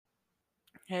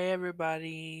Hey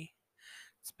everybody.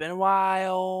 It's been a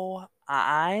while.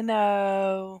 I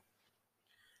know.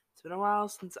 It's been a while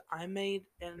since I made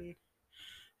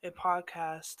a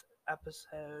podcast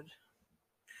episode.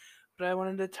 But I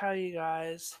wanted to tell you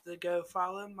guys to go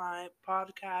follow my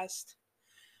podcast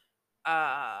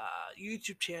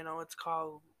YouTube channel. It's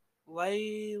called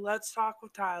Let's Talk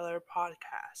with Tyler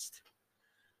podcast.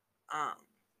 Um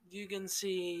you can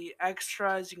see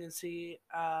extras, you can see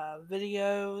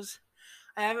videos.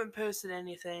 I haven't posted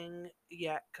anything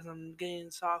yet because I'm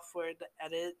getting software to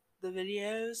edit the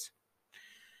videos.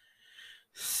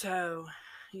 So,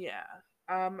 yeah.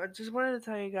 I just wanted to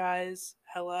tell you guys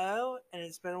hello, and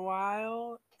it's been a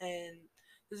while, and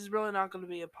this is really not going to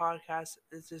be a podcast.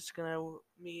 It's just going to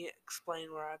me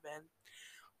explain where I've been.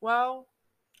 Well,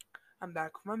 I'm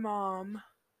back with my mom,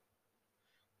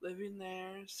 living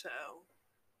there, so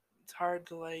it's hard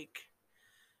to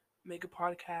make a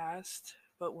podcast.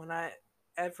 But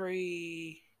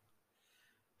every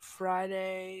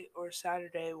Friday or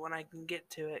Saturday when I can get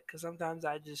to it, because sometimes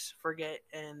I just forget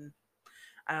and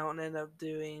I don't end up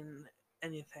doing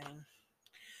anything.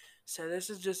 So this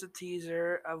is just a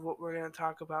teaser of what we're going to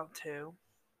talk about too.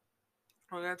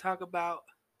 We're going to talk about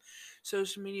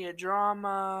social media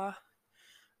drama,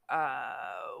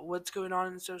 what's going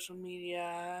on in social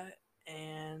media,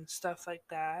 and stuff like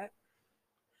that.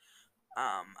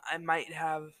 I might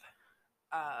have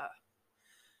uh,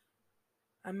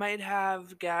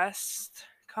 guests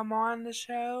come on the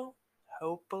show,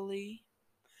 hopefully.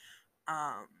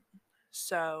 Um,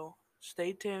 so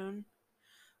stay tuned.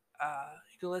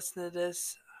 You can listen to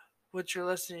this, what you're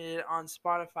listening to it on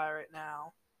Spotify right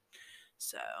now.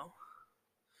 So,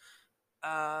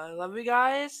 love you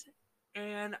guys.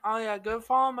 And oh yeah, go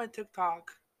follow my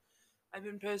TikTok. I've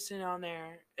been posting on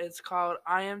there. It's called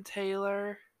I am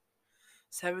Taylor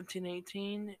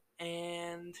 1718,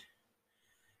 and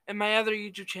my other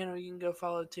YouTube channel you can go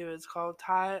follow too. It's called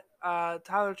Tyler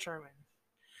Sherman.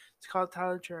 It's called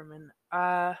Tyler Sherman.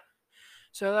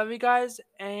 So I love you guys,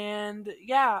 and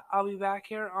yeah, I'll be back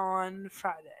here on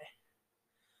Friday.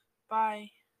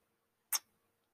 Bye.